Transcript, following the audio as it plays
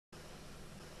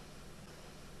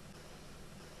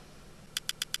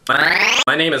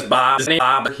My name is Bob.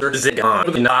 Bob.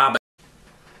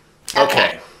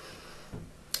 Okay.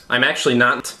 I'm actually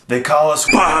not. They call us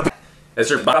Bob. As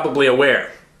you're probably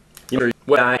aware,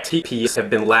 TPs have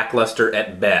been lackluster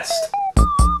at best.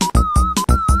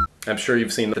 I'm sure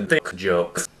you've seen the dick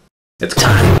jokes. It's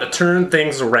time to turn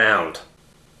things around.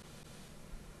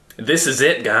 This is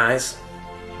it, guys.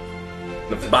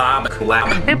 The Bob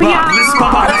collab. Bob, this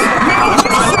Bob.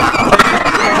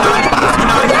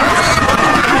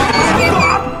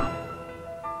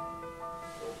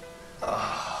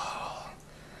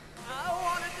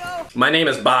 My name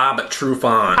is Bob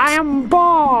Trufant. I am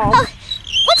Bob. Oh,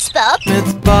 what's Bob?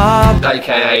 It's Bob,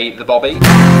 aka the Bobby.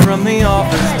 from the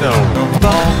office.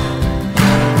 Bob.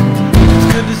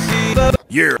 It's good to see Bob.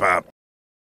 You're Bob.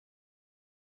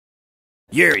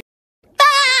 You're.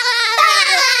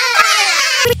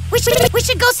 We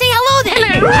should go say hello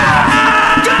then.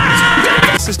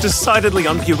 This is decidedly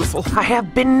unbeautiful. I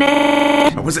have been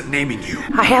named. I wasn't naming you.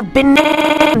 I have been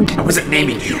named. I wasn't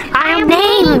naming you. I am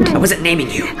named. I wasn't naming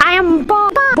you. I am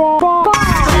Bob. Bob,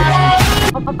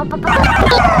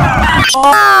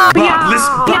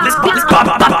 listen, Bob,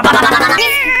 Bob.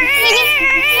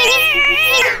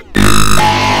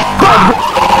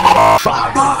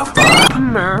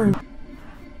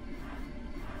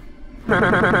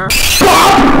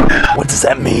 What does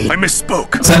that mean? I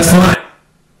misspoke. That's fine.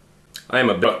 I am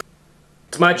a book.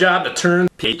 It's my job to turn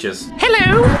peaches.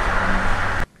 Hello.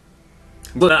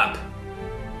 Look up.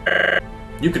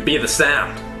 You could be the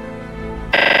sound.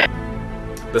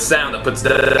 The sound that puts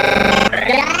the...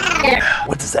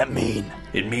 What does that mean?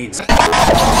 It means...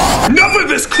 Enough of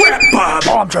this crap, Bob!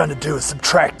 All I'm trying to do is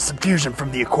subtract subfusion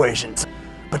from the equations.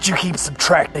 But you keep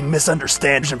subtracting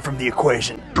misunderstanding from the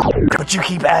equation. But you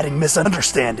keep adding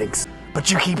misunderstandings. But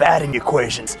you keep adding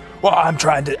equations. Well, I'm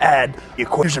trying to add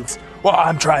equations. Well,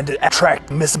 I'm trying to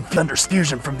attract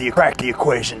misunderstanding from the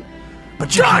equation.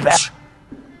 But you keep adding...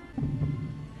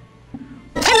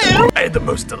 Hello. I had the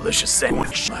most delicious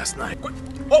sandwich last night.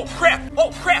 Oh crap!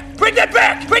 Oh crap! Bring that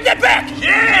back! Bring that back!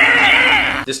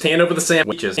 Yeah! Just hand over the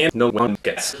sandwiches and no one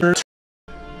gets hurt.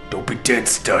 Don't be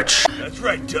dense, Dutch. That's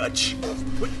right, Dutch.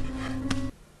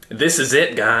 This is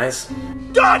it, guys.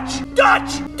 Dutch!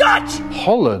 Dutch! Dutch!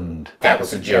 Holland. That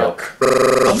was a joke.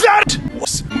 That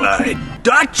was my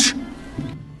Dutch!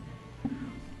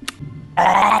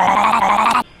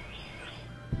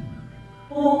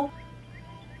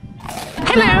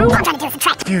 Hello. I'm trying to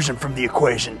subtract Fusion from the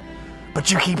equation. But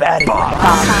you keep adding...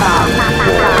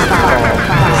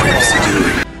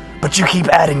 But you keep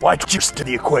adding white juice to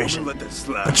the equation.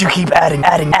 But you keep adding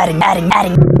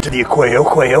to the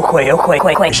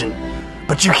equation.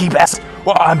 But you keep asking...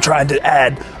 Well, I'm trying to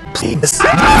add... penis.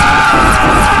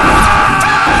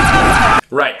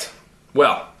 Right.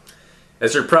 Well,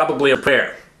 as you're probably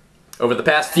aware, over the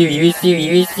past few years,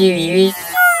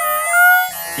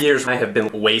 I have been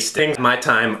wasting my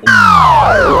time.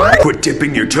 Quit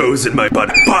dipping your toes in my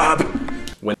butt, Bob!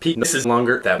 When penis is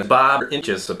longer, that Bob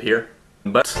inches appear,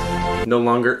 but no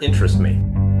longer interest me.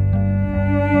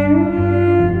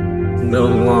 No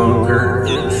longer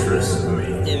interest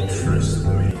me.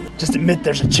 Just admit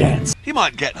there's a chance. He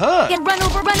might get hurt. Get run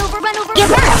over. Get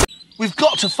hurt! We've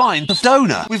got to find the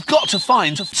stoner. We've got to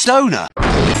find the stoner.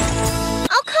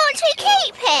 Oh, can't we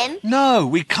keep him? No,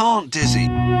 we can't, Dizzy.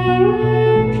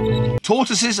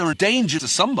 Tortoises are a danger to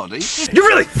somebody. You're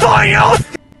really flying out!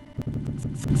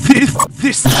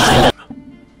 This...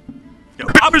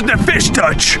 Bob isn't a fish,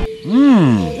 Dutch!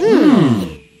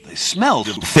 They smell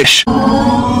good fish.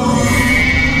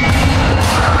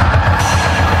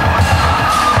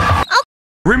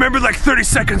 Remember like 30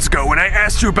 seconds ago when I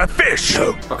asked you about fish?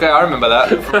 No. Okay, I remember that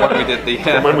from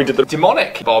when we did the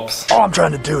demonic Bobs. All I'm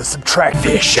trying to do is subtract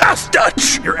fish. Yes,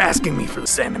 Dutch! You're asking me for the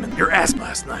salmon. You're asking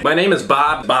last night. My name is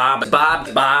Bob. That's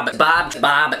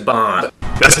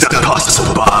not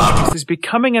possible, Bob. This is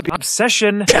becoming an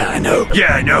obsession. Yeah, I know.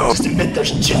 Just admit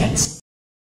there's a chance.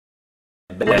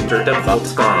 Better default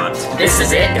font. This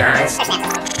is it, guys.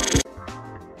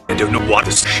 I don't know what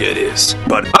this shit is,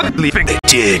 but I'm leaving it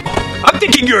did. I'm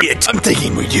thinking you're it. I'm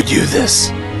thinking we do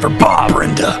this for Bob,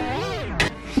 Brenda.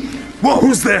 Whoa,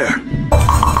 who's there?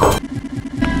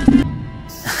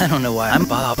 I don't know why I'm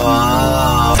Bob.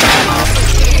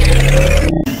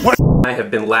 What? I have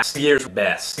been last year's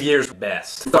best.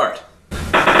 Start.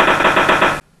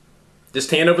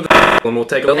 Just hand over the and we'll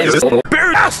take a look.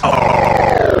 Bear ass! Oh!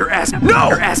 You're asking. No!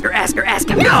 You're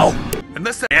asking. No!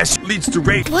 Unless that ass leads to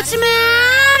rape. What's the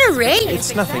matter, Ray?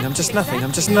 It's nothing. I'm just nothing.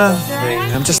 I'm just nothing.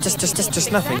 I'm just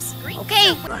nothing. Okay,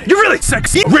 You're really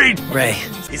sexy, Reed. Ray.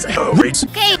 He's a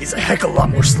He's a heck of a lot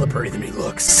more slippery than he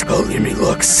looks. But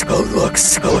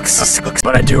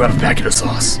I do have a packet of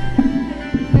sauce.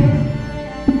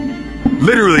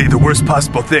 Literally the worst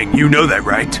possible thing. You know that,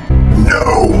 right?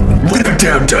 No! Live it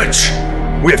down, Dutch!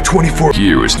 We have 24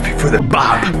 years before the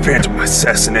Bob Phantom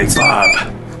assassinates Bob.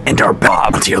 And our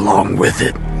bounty along with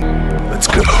it. Let's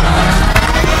go.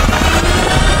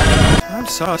 I'm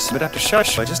sauce, but after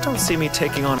shush, I just don't see me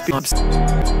taking on Bob's.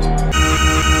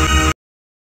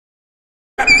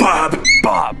 Bob!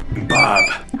 Bob! Bob!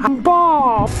 I'm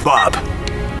Bob! Bob!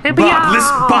 Bob,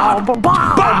 listen, Bob!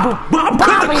 Bob! Bob,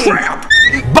 cut the crap!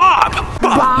 Bob!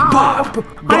 Bob! Bob!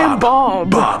 I am Bob!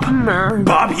 Bob!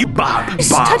 Bob, you Bob!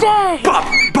 Bob! Today!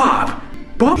 Bob! Bob!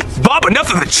 Bob! Bob,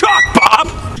 enough of the chalk, Bob!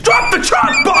 Drop the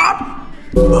chalk, Bob!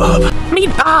 Bob!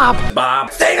 Meet Bob!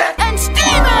 Bob. Say that! And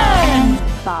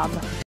Steven! Bob.